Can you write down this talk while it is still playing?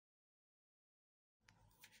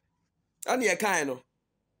And you kind of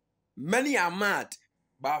many are mad,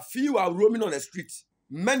 but few are roaming on the streets.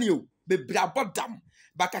 Many be about them.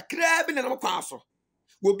 But a crab in a castle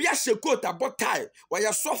will be a shakot about tie while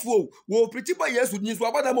your soft woe will pretty boy yes with news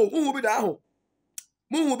about them who will be down.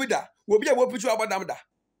 Moon will be there, will be a whoop about them.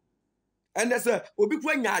 And there's a will be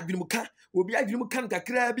when ya Grimuka will be a Grimukan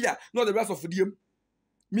crabia, not the rest of them.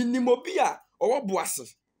 Minimobia or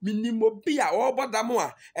boasses, Minimobia or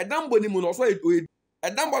Badamoa, a Dambonimun also a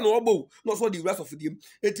number no bow, not for the rest of them.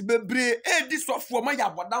 It be brave, this off for my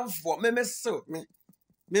abadam for me,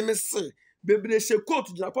 say, baby, she quote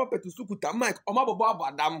to the puppet to Sukuta Mike or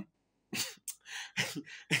Mababadam.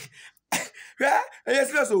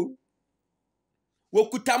 Yes, so.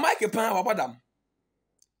 Wokuta Mike a pan of Badam.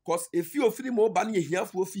 Cause if you feel more banny here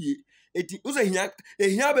for fee, it was a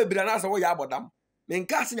here baby and ask away abadam. Men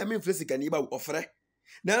casting a mean physical neighbor offer.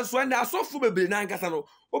 Then when I saw for baby nine casano,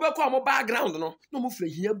 overcome background, no move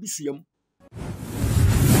here, Busium.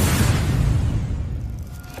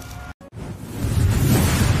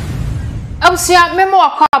 Absia memo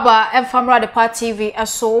akwaba emfamra de part TV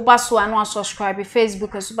so baso anu subscribe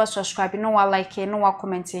Facebook so ba subscribe no wa like no wa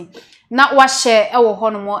commenting na wa share e wo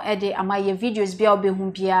honomo e de amaye videos bia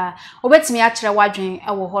obehu bia obetimi a kire wadwen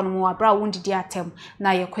e wo honomo abra wondidi atem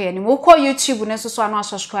na ye koye ni mo ko YouTube ne so anu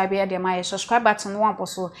subscribe e de amaye subscribe button no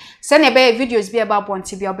amposo se ne be videos bia ba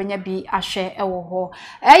bonti bia obenya bi ahwe e wo ho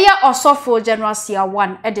eye osofo General Seer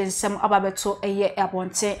 1 e de nsem ababeto eye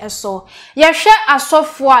abonte so ye hwe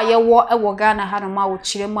asofo a ye wo e Ghana hanoma wo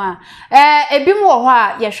kiremu a ebi mu wo ho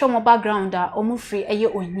a ye hwe mo background a omufri eye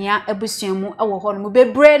ohia abusuamu e wo ho no mo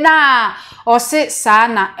bebre na o se saa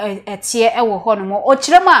na etie e wo ho no mo o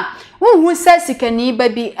kiremu a unhu se sikani ba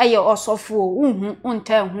bi eye osofo unhu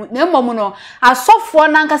unta hu na mmom no asofo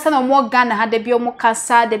na nkasa na mo Ghana ha da bi o mo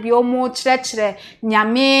kasa da bi o mo kirekire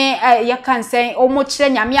nyame ye kansen o mo kire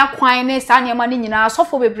nyame akwan ne saa ne ma ne nyina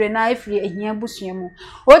asofo bebre na efri ehia abusuamu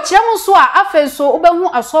o kiremu so a afenso obehu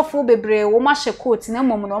asofo bebre wo ma hye coat na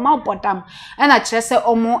mmom no ma bodam na kire se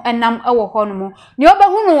omo enam ewo ho no mo ne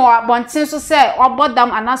obehu no abonten so se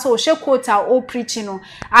obodam anase o hye coat a o preaching no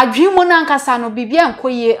adwemu na nkasa no bibia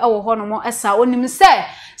enkoye ewo ho no mo esa onim se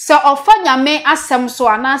ofanyame asem so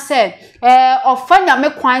anase ofanyame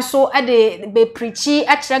kwan so de be preachi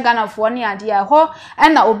a kire Ghanafo ne ade a ho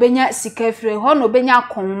na obenya sika afre ho na obenya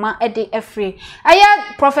akonma de afre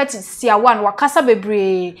aya prophet Seer 1 wakasa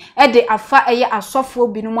bebre de afa eye asofo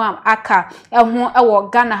binum aka eho ewo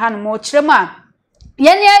Ghana ha no mo kirema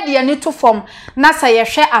yene de ni to form na sa ye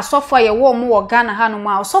hwe asofo ye wo mo wo Ghana ha no mo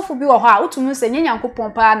asofo bi wo ho a utumu se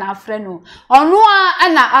nyanyankopon pa na afre no ono a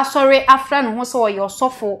na asori afre no ho so ye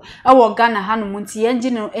osofo e wo Ghana ha no mo nti ye ngi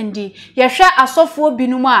no endi ye hwe asofo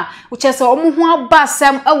binum a uchese omo ho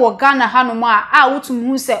abasem e wo Ghana ha no mo a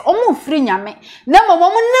utumu se omo firi nyame na momo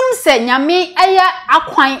nim se nyame aya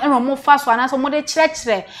akwan eno mo fa so ana so mo de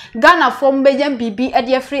kirekire Ghana fo mbenya bibi e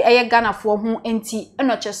de afri eye Ghana fo ho enti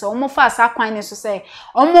eno chese omo fa sa akwan ne so se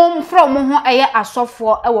omo mfro mo ho eye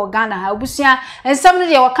asofo e wo Ghana ha obusua ensam no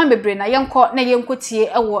de waka bebre na yenkotie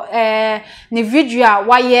e wo ne video a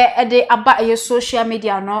waye e de aba eye social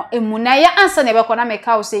media no emu na ye ansa na be kona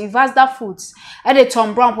meka o say Vazda Foods e de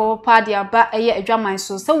Tom Brown papa de aba eye adwaman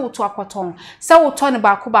so se woto akoton se woto ne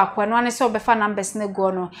baako no ane se obefa numbers ne go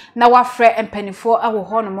no na wafre empanifo e wo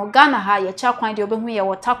ho no mo Ghana ha ye cha kwan de obehu ye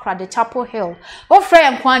Watakra de Chapel Hill o fre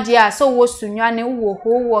enkwan de a se wo sunwane wo ho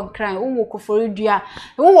wo nkran wo koforidua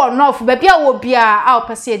wo north be bia wo bia a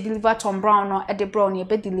opese deliver Tom Brown no e de brown e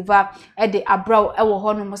be deliver e de abraw e wo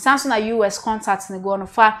ho no mo sanso na US contact ne go no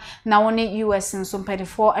fa na woni US nso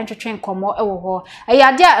mpanifo entwetwen komo e wo ho e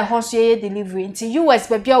yade a e ho so ye delivery nti US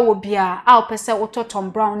be bia wo bia a opese wo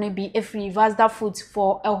Tom Brown ne bi e free Vazda Foods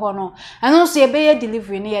for e ho no eno so ye be ye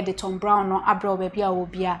delivery ne ye de Tom Brown no abraw be bia wo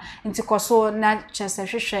bia nti koso na chese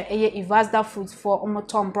hwehwe e ye Vazda Foods for omo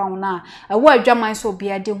Tom Brown na e wo adwaman so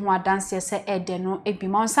bia de ho adanse se e de no ebi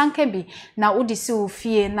ma onsanka bi na udisi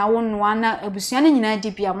ofie na wonua na abusua ne nyina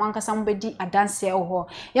di bia mankasa mbedi adanse e ho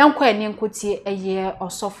yenkwa ene nkotie eye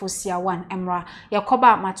osofo Seer 1 emra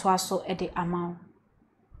yakoba matoa so e de amaw.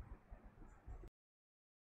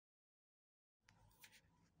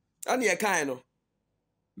 And you kind of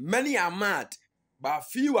many are mad, but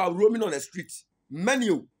few are roaming on the streets. Many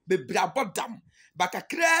be about them, but a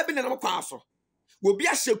crab in a castle. Will be a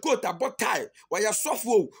shakot about tie while your soft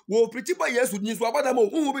woe will pretty boy yes with news about them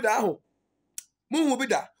who will be down. Moon will be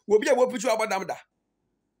there, will be a whoop about them.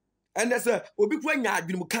 And there's a will be when ya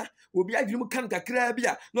Grimuka will be a Grimukan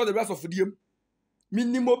crabia, not the rest of them.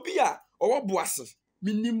 Minimobia or boasses,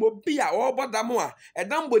 Minimobia or Badamoa, a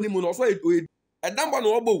Dambonimun also. And then one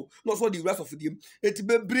obo, not so the rest of them. It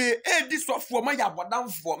be bre, this soft for my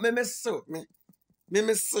abodam for me so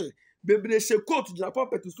me say, bebre she coat to the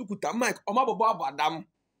puppet to sukuta mic or my abodam.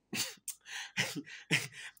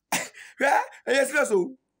 Yes,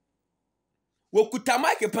 so. Wokuta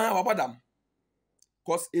mic a pan abodam.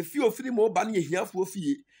 Cause if you free more banny here for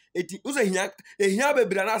fee, it was a here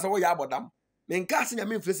bebre and answer what abodam. Men casting a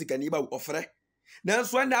mean physical neighbor offer. Then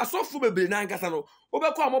so when I saw for bebre and casano,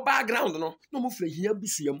 overcome a background no more free here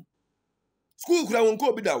busium. School crown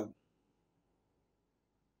go be down.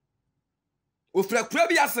 O fra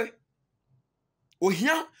krabiase. O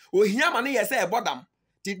hia mane ye say bodam.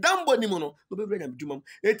 Ti dambo ni mo no be bra nyam dwumam.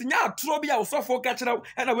 Etinya atro bia wo sofo ka kira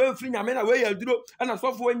e na we mfiri nyame na we yaduro e na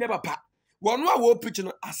sofo we nya papa. Wono a wo preach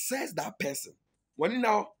no assess that person. Woni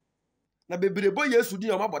na bebrebo Yesu di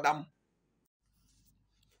o mabodam.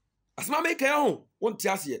 Asma me kan ho wonti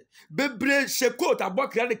ase. Bebre shekot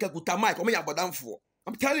abokra de kakuta mic o me ya bodamfo.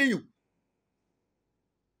 I'm telling you.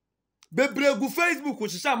 Bebre gu Facebook ko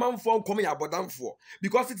hihya manfo nkom ya bodamfo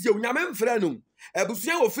because it ye unyame mfra num.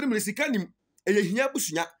 Ebusuya wo firim risika nim eye hia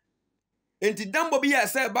busunya. Enti dambo bi ya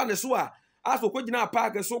say ba ne so a aso kogina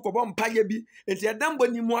park so ko bom paye bi enti e dambo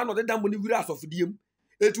ni mu ano de dambo ni wura asofodiem.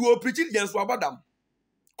 Eti wo preach den so abodam.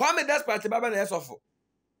 Kwame despite baba na esofo.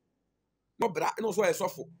 No bra no so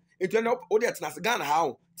esofo. Enti no o de tenase Ghana ha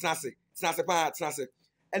o tenase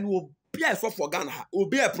and wo be esofo Ghana ha o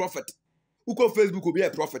be a prophet. Uko Facebook will be a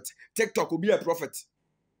prophet. TikTok will be a prophet.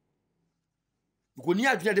 Uko ni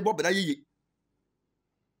adwene de bob na yeye.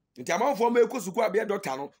 Nti amanfo ma ekosuku abia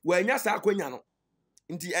doctor no wa anya sa akwanya no.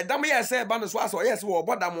 Nti edam ye se ba no so aso yes wo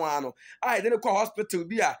bodam ano. Ai de ne ko hospital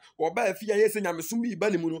bi a wo ba afia ye se nyamesum bi ba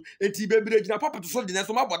ne mu no. Enti bebre gina papa to so de ne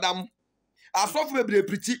so ma bodam. Asofo bebre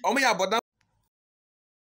priti o ma ya bodam.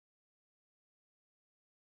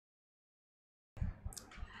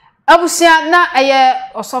 Abusia na eye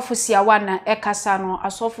osofo siawa na ekasa no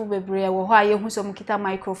asofo bebre wo ho aye hu so mukita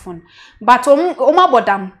microphone but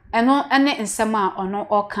omabodam eno ene nsema ono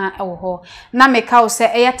oka ewo ho na meka wo se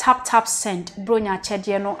eye tap send bronya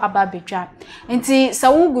chede no ababedwa nti sa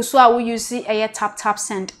wugu so a wo use eye tap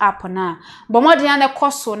send app na bomodin na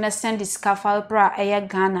koso na send scafal bra eye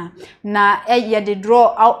Ghana na eye de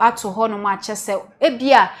draw ato ho no ma chese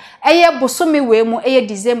ebia eye bosomi we mu eye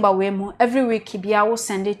December we mu every week bia wo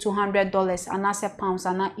send it $200 and as a pounds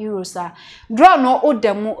and euros draw no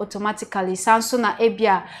odemu automatically sanso na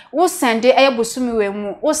ebia wo send eye bosomi we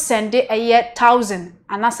mu wo send a 1,000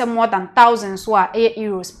 and as more than thousands so a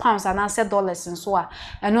euros pounds and as dollars and so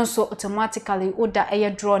and also automatically order a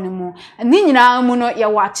draw ni mu ni nyina mu no ye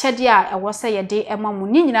wa chede a e wo say ye de ema mu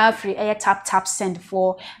ni nyina free a tap send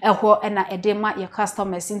for ho na e de ma your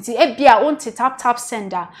customers nti ebia wonte tap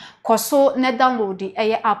sender koso na download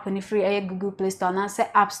e app ni free e Google Play Store na say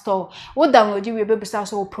App Store wo download we be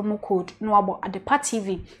so promo code no abo Adepa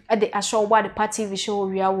TV e de asho wa Adepa TV show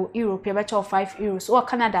we are Europe e be €5 or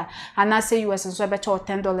Canada and I say US and so be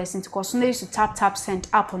 $10 into cost no use to tap send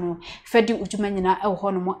app no fedi udwuma nyina e ho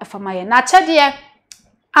no mo efama ye na chede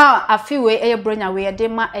afiwe eye bronya we de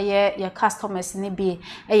ma eye your customers ni bi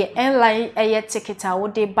eye airline eye ticket a wo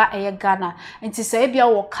de ba eye Ghana nti se bia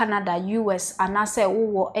wo Canada US anase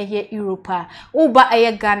wo eye Europe wo ba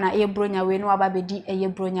eye Ghana eye bronya we no aba bedi eye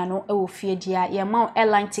bronya no e wo fie dia ye ma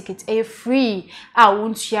airline ticket eye free a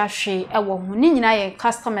wontua hwe e wo hu ni nyina ye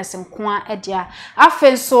customers nko a dia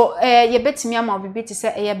afenso ye betimi ama obibi ti se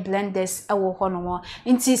eye blenders e wo ho no mo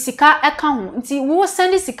nti sika e ka ho nti wo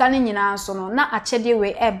send sika ni nyina so no na achede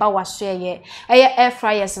we eba waso eye air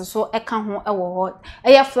fryers so eka ho ewo ho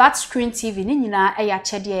eye flat screen TV ni nyina eye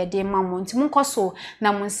achede ye de mammo nti munkoso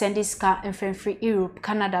na mun send ska free Europe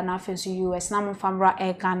Canada na afenso US na mun famra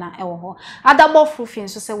Ghana ewo ho adabo frufin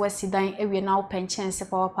so se wasidan ewie na openchense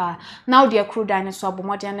papa na odi akru dan so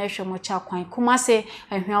abomode na ehwe mo cha kwan kuma se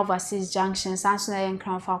ehwe overseas junction sanso na yen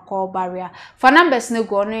kranfa call barrier for numbers ne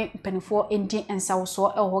go no penifo endi ensa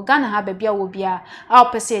so ewo Ghana ha ba bia wo bia a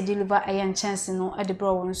opese deliver ayen chance no e de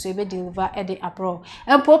bro so ebe deliver e de abro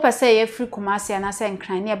empo pese ye free commerce na se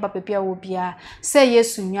nkran ne eba bia wo bia se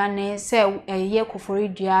yesu nwane se ye kofori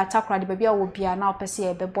dua takra de bia wo bia na opese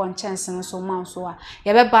ye bebo chance no so man so a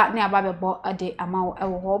ye beba ne aba bebo ade amawo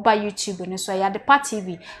ewo ho ba YouTube ne so ya Adepa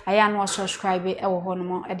TV aya no subscribe ewo ho no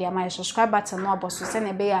mo e de ama subscribe button no aboso se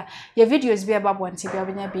ne be ya ye videos bi eba bonti bia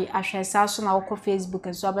benya bi ahwe sa so na wo ko Facebook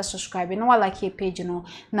and so aba subscribe no wa like your page no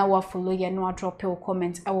na wa follow ye no drop your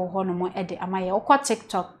comment ewo ho no mo e de ama ye wo ko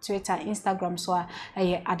TikTok, Twitter, Instagram so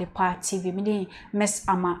aye Adepa TV mini Miss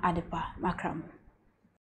Ama Adepa Makram.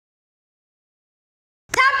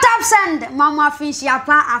 send mama fish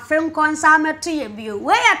yapa afem konsa meto ye bio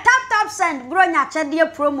we tap send bro nya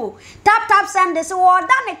chede promo tap send this wo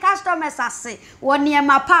da ne customers ase wo ne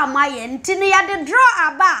ma pa ma ye ntini ya de draw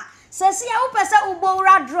aba sesi ya upese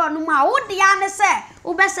ubowra draw no ma wo dia ne se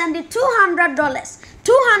ube send $200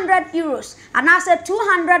 €200 and I said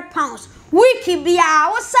 £200 wiki bia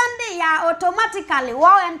wo send ya automatically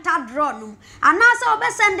wo enter draw no and I said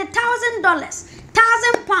ube send $1,000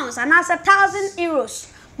 £1,000 and I said €1,000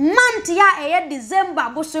 month ya December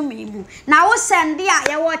bosomimu na wo send ya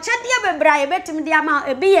ye wo chede bebra ye betim dia ma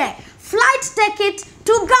ebiye flight ticket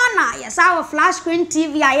to Ghana yes our flash screen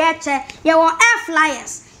TV ya che ye wo air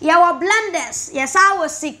flyers ye wo blenders yes our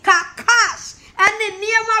sika cash and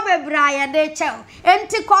niema bebra ye de che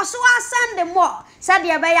enti koso send more said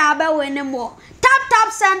ye be ya be win more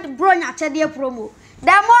tap send bronya chede promo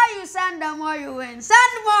the more you send the more you win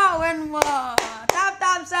send more win more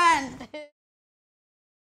tap send